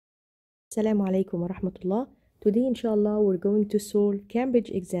Assalamu alaikum wa rahmatullah. Today, inshallah, we're going to solve Cambridge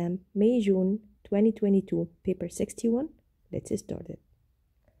exam May-June 2022, paper 61. Let's start it.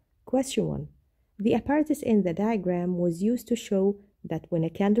 Question 1. The apparatus in the diagram was used to show that when a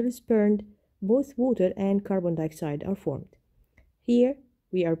candle is burned, both water and carbon dioxide are formed. Here,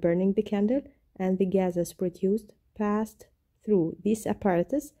 we are burning the candle and the gases produced passed through this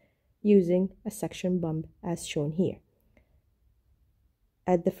apparatus using a suction pump as shown here.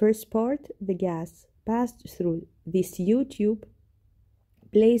 At the first part, the gas passed through this U-tube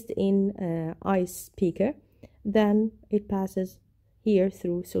placed in ice beaker. Then it passes here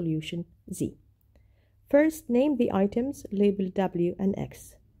through solution Z. First, name the items labeled W and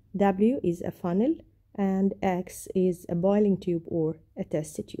X. W is a funnel and X is a boiling tube or a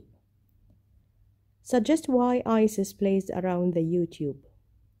test tube. Suggest why ice is placed around the U-tube.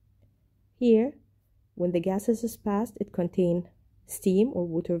 Here, when the gases is passed, it contains steam or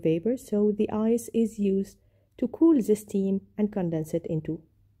water vapor, so the ice is used to cool the steam and condense it into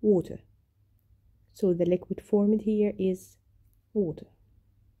water. So the liquid formed here is water.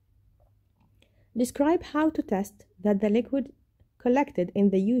 Describe how to test that the liquid collected in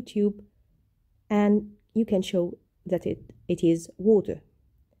the U-tube and you can show that it is water.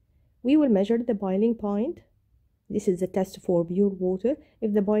 We will measure the boiling point. This is a test for pure water.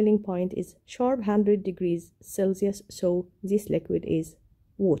 If the boiling point is sharp 100 degrees Celsius, so this liquid is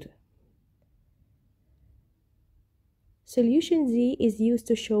water. Solution Z is used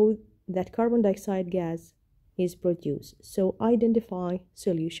to show that carbon dioxide gas is produced. So identify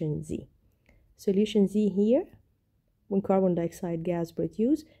solution Z. Solution Z here, when carbon dioxide gas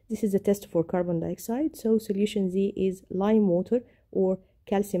produced, this is a test for carbon dioxide. So solution Z is lime water or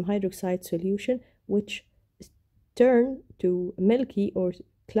calcium hydroxide solution, which turn to milky or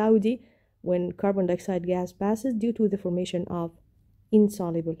cloudy when carbon dioxide gas passes due to the formation of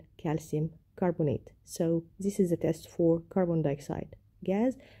insoluble calcium carbonate. So this is a test for carbon dioxide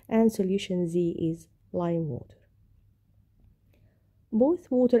gas, and solution Z is lime water. Both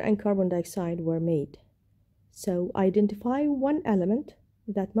water and carbon dioxide were made. So identify one element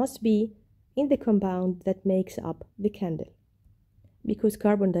that must be in the compound that makes up the candle. Because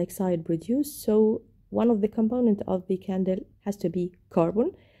carbon dioxide produced, so one of the components of the candle has to be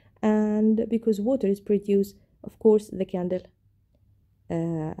carbon, and because water is produced, of course the candle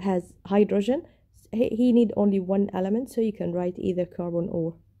has hydrogen. He need only one element, so you can write either carbon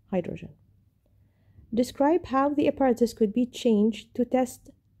or hydrogen. Describe how the apparatus could be changed to test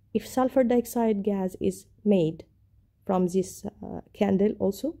if sulfur dioxide gas is made from this candle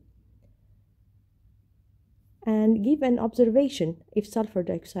also, and give an observation if sulfur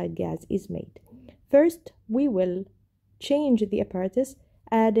dioxide gas is made. First, we will change the apparatus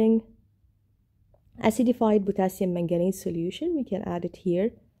adding acidified potassium manganese solution. We can add it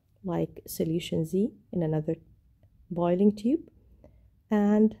here like solution Z in another boiling tube.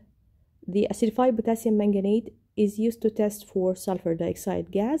 And the acidified potassium manganate is used to test for sulfur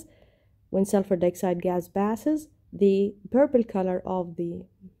dioxide gas. When sulfur dioxide gas passes, the purple color of the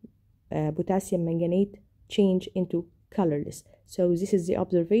potassium manganate change into colorless. So this is the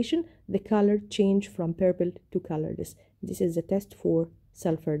observation. The color change from purple to colorless. This is the test for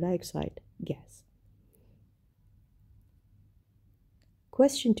sulfur dioxide gas.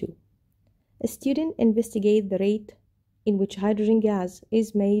 Question 2. A student investigates the rate in which hydrogen gas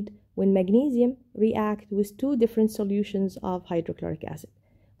is made when magnesium reacts with two different solutions of hydrochloric acid.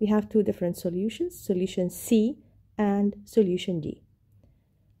 We have two different solutions, solution C and solution D,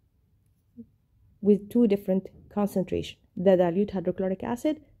 with two different concentrations. The dilute hydrochloric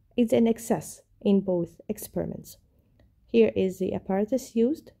acid is in excess in both experiments. Here is the apparatus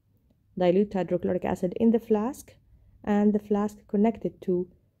used, dilute hydrochloric acid in the flask, and the flask connected to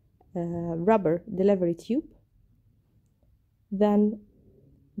a rubber delivery tube. Then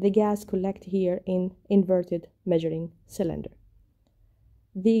the gas collect here in inverted measuring cylinder.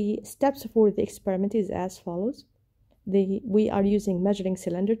 The steps for the experiment is as follows. We are using measuring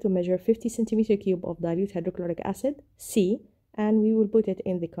cylinder to measure 50 centimeter cube of dilute hydrochloric acid, C, and we will put it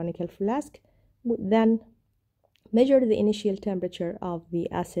in the conical flask. Then measure the initial temperature of the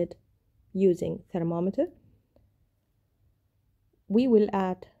acid using thermometer. We will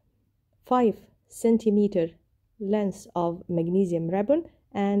add 5 centimeter length of magnesium ribbon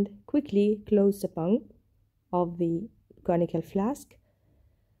and quickly close the bung of the conical flask.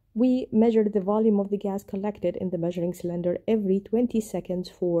 We measure the volume of the gas collected in the measuring cylinder every 20 seconds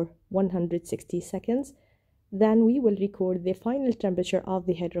for 160 seconds. Then we will record the final temperature of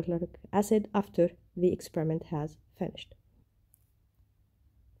the hydrochloric acid after the experiment has finished.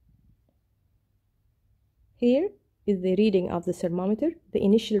 Here is the reading of the thermometer. The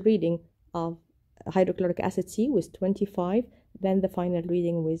initial reading of hydrochloric acid C was 25, then the final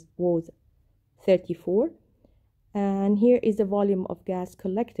reading was 34. And here is the volume of gas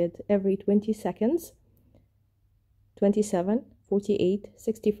collected every 20 seconds: 27, 48,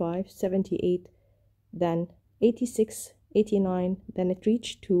 65, 78, then 86, 89, then it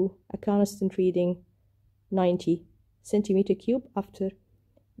reached to a constant reading 90 centimeter cube after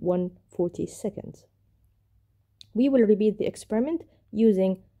 140 seconds. We will repeat the experiment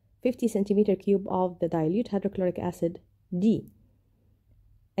using 50 centimeter cube of the dilute hydrochloric acid D.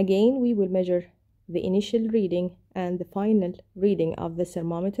 Again, we will measure the initial reading and the final reading of the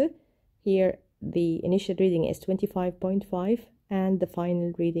thermometer. Here the initial reading is 25.5 and the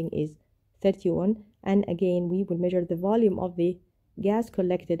final reading is 31. And again, we will measure the volume of the gas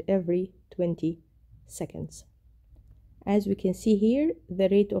collected every 20 seconds. As we can see here, the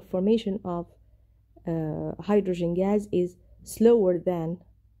rate of formation of hydrogen gas is slower than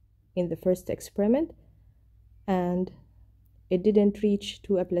in the first experiment, and it didn't reach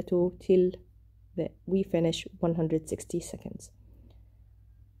to a plateau till we finish 160 seconds.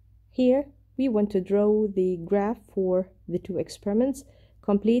 Here we want to draw the graph for the two experiments.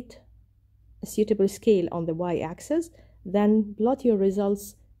 Complete a suitable scale on the y-axis, then plot your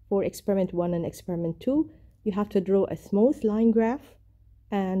results for experiment 1 and experiment 2. You have to draw a smooth line graph,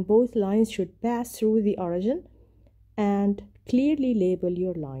 and both lines should pass through the origin, and clearly label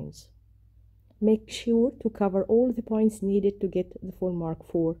your lines. Make sure to cover all the points needed to get the full mark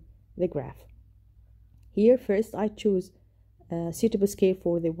for the graph. Here first I choose a suitable scale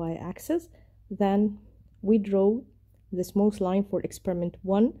for the y-axis, then we draw the smooth line for experiment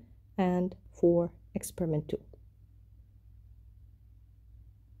 1 and for experiment 2.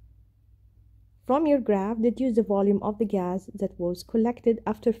 From your graph, deduce the volume of the gas that was collected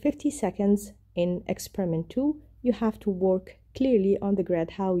after 50 seconds in experiment 2. You have to work clearly on the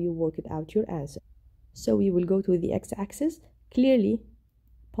grid how you work it out your answer. So we will go to the x-axis, clearly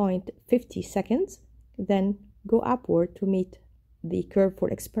point 50 seconds, then go upward to meet the curve for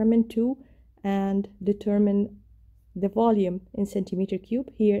experiment 2 and determine the volume in centimeter cube.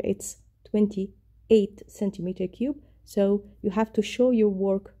 Here it's 28 centimeter cube. So you have to show your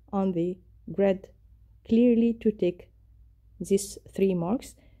work on the grid clearly to take these 3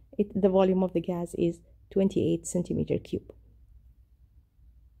 marks. The volume of the gas is 28 centimeter cube.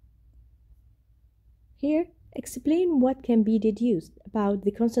 Here, explain what can be deduced about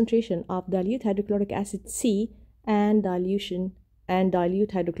the concentration of dilute hydrochloric acid C and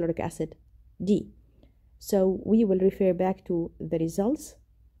dilute hydrochloric acid D. So we will refer back to the results.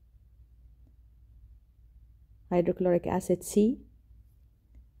 Hydrochloric acid C,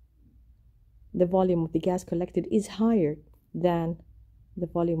 the volume of the gas collected is higher than the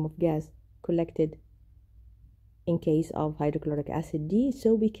volume of gas collected in case of hydrochloric acid D,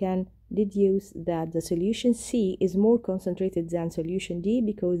 so we can deduce that the solution C is more concentrated than solution D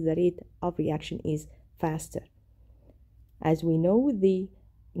because the rate of reaction is faster. As we know, the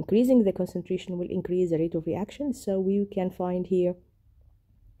increasing the concentration will increase the rate of reaction, so we can find here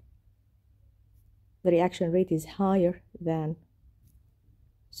the reaction rate is higher than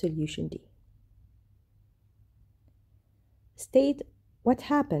solution D. State what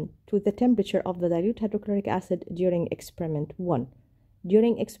happened to the temperature of the dilute hydrochloric acid during experiment 1.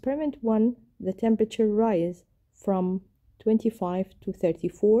 During experiment 1, the temperature rise from 25 to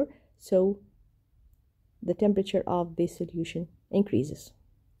 34, so the temperature of the solution increases.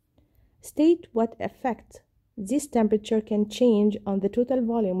 State what effect this temperature can change on the total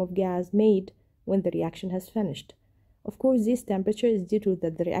volume of gas made when the reaction has finished. Of course, this temperature is due to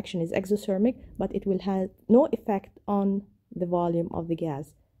that the reaction is exothermic, but it will have no effect on the volume of the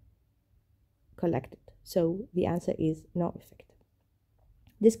gas collected. So the answer is no effect.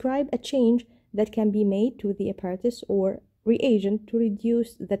 Describe a change that can be made to the apparatus or reagent to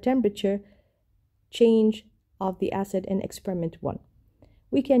reduce the temperature change of the acid in experiment 1.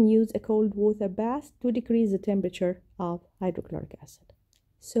 We can use a cold water bath to decrease the temperature of hydrochloric acid.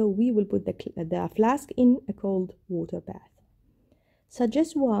 So we will put the flask in a cold water bath.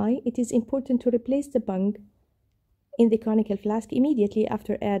 Suggest why it is important to replace the bung in the conical flask immediately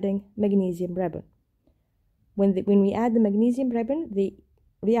after adding magnesium ribbon. When we add the magnesium ribbon, the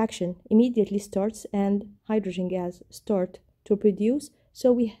reaction immediately starts and hydrogen gas start to produce,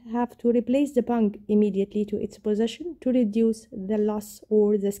 so we have to replace the bung immediately to its position to reduce the loss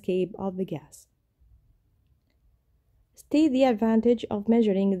or the escape of the gas. State the advantage of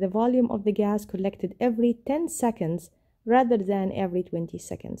measuring the volume of the gas collected every 10 seconds rather than every 20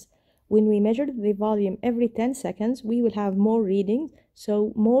 seconds. When we measure the volume every 10 seconds, we will have more readings,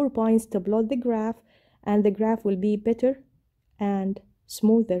 so more points to plot the graph, and the graph will be better and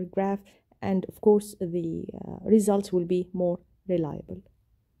smoother graph and of course the results will be more reliable.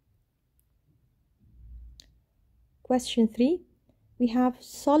 Question 3. We have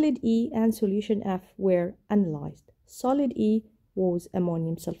solid E and solution F were analyzed. Solid E was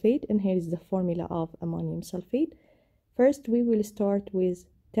ammonium sulfate, and here is the formula of ammonium sulfate. First, we will start with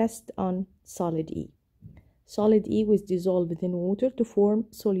test on solid E. Solid E was dissolved in water to form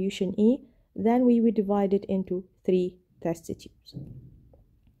solution E. Then we will divide it into 3 test tubes.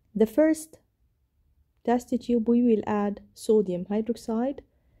 The first test tube, we will add sodium hydroxide.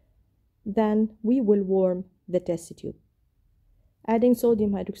 Then we will warm the test tube. Adding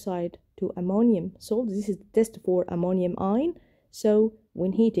sodium hydroxide to ammonium salt, this is the test for ammonium ion. So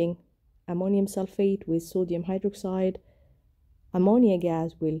when heating ammonium sulfate with sodium hydroxide, ammonia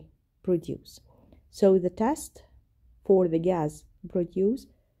gas will produce. So the test for the gas produce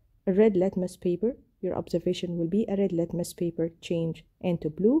a red litmus paper. Your observation will be a red litmus paper change into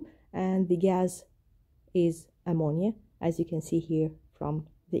blue, and the gas is ammonia, as you can see here from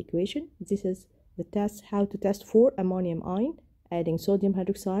the equation. This is the test, how to test for ammonium ion. Adding sodium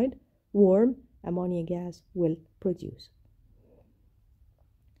hydroxide, warm, ammonia gas will produce.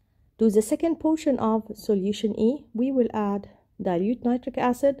 To the second portion of solution E, we will add dilute nitric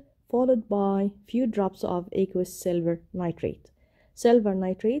acid followed by few drops of aqueous silver nitrate. Silver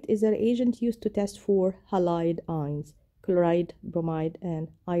nitrate is a reagent used to test for halide ions, chloride, bromide, and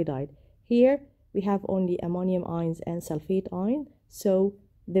iodide. Here we have only ammonium ions and sulfate ion, so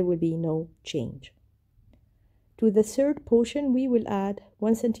there will be no change. To the third portion, we will add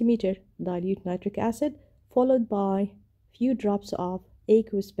 1 centimeter dilute nitric acid followed by few drops of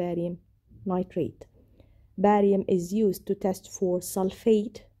aqueous barium nitrate. Barium is used to test for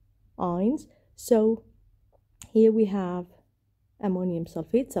sulfate ions, so here we have ammonium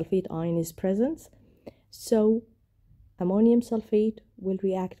sulfate. Sulfate ion is present, so ammonium sulfate will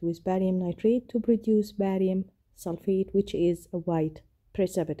react with barium nitrate to produce barium sulfate, which is a white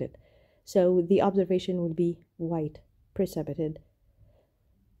precipitate. So the observation will be white precipitate.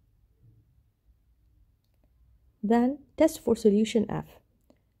 Then test for solution F.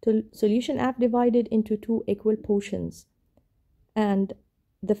 Solution F divided into 2 equal portions, and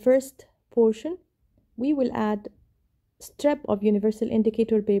the first portion we will add strip of universal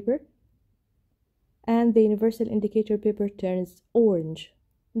indicator paper, and the universal indicator paper turns orange.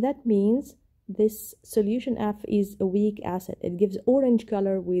 That means this solution F is a weak acid. It gives orange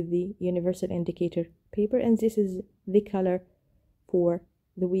color with the universal indicator paper, and this is the color for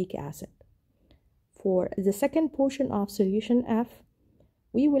the weak acid. For the second portion of solution F,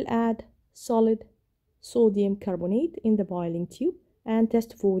 we will add solid sodium carbonate in the boiling tube and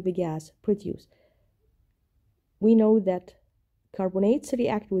test for the gas produced. We know that carbonates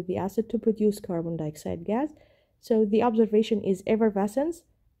react with the acid to produce carbon dioxide gas, so the observation is effervescence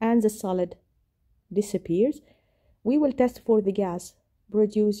and the solid disappears. We will test for the gas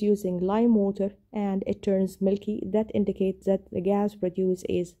produced using lime water, and it turns milky. That indicates that the gas produced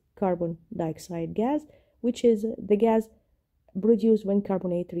is carbon dioxide gas, which is the gas produced when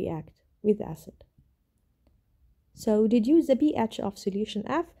carbonate react with acid. So deduce the pH of solution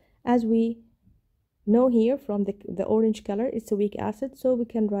F. As we know here from the orange color, it's a weak acid, so we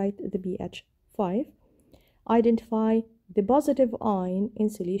can write the pH 5. Identify the positive ion in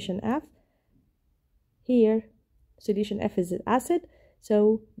solution F. Here solution F is acid,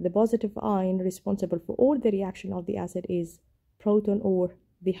 so the positive ion responsible for all the reaction of the acid is proton or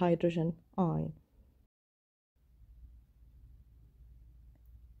the hydrogen ion.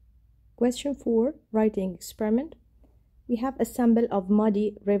 Question 4, writing experiment. We have a sample of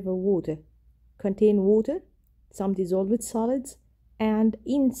muddy river water. Contain water, some dissolved solids, and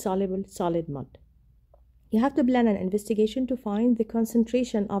insoluble solid mud. You have to plan an investigation to find the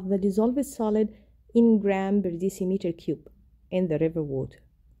concentration of the dissolved solid in gram per decimeter cube in the river water.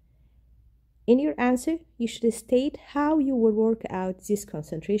 In your answer, you should state how you will work out this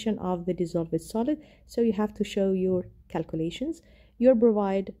concentration of the dissolved solid. So you have to show your calculations. You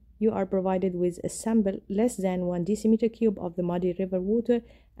are provided with a sample less than 1 decimeter cube of the muddy river water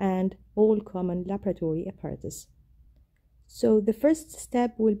and all common laboratory apparatus. So the first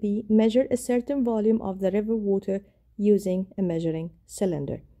step will be measure a certain volume of the river water using a measuring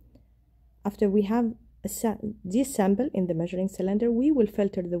cylinder. After we have this sample in the measuring cylinder, we will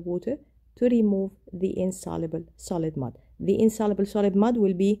filter the water to remove the insoluble solid mud. The insoluble solid mud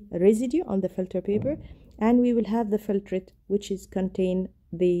will be a residue on the filter paper, and we will have the filtrate, which is contain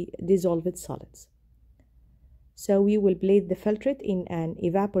the dissolved solids. So we will place the filtrate in an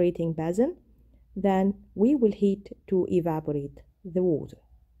evaporating basin. Then we will heat to evaporate the water.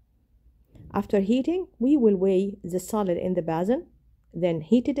 After heating, we will weigh the solid in the basin, then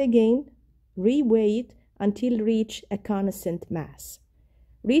heat it again reweigh it until reach a constant mass.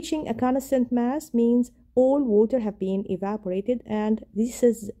 Reaching a constant mass means all water have been evaporated, and this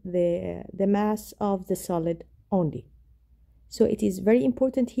is the mass of the solid only. So it is very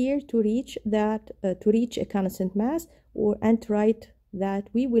important here to reach a constant mass, and to write that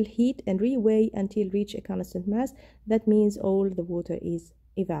we will heat and reweigh until reach a constant mass. That means all the water is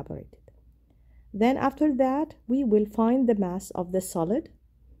evaporated. Then after that, we will find the mass of the solid,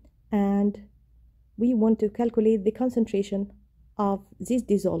 and we want to calculate the concentration of this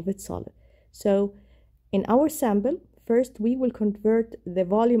dissolved solid. So in our sample, first we will convert the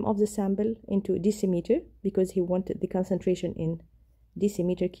volume of the sample into decimeter, because he wanted the concentration in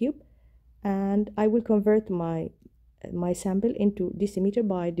decimeter cube, and I will convert my sample into decimeter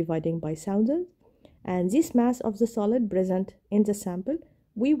by dividing by 1000. And this mass of the solid present in the sample,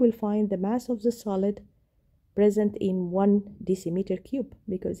 we will find the mass of the solid present in 1 decimeter cube,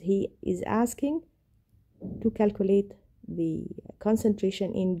 because he is asking to calculate the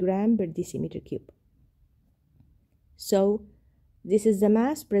concentration in gram per decimeter cube. So this is the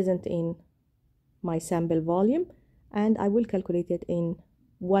mass present in my sample volume, and I will calculate it in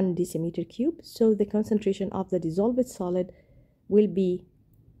 1 decimeter cube. So the concentration of the dissolved solid will be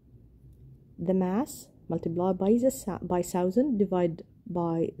the mass multiplied by 1000 divided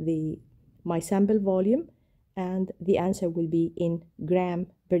by my sample volume, and the answer will be in gram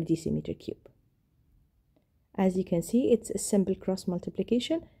per decimeter cube. As you can see, it's a simple cross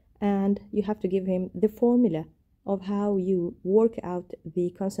multiplication, and you have to give him the formula of how you work out the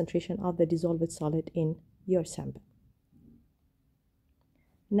concentration of the dissolved solid in your sample.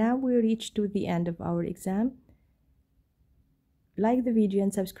 Now we reach to the end of our exam. Like the video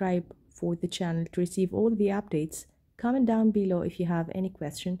and subscribe for the channel to receive all the updates. Comment down below if you have any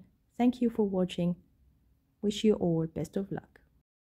question. Thank you for watching. Wish you all best of luck.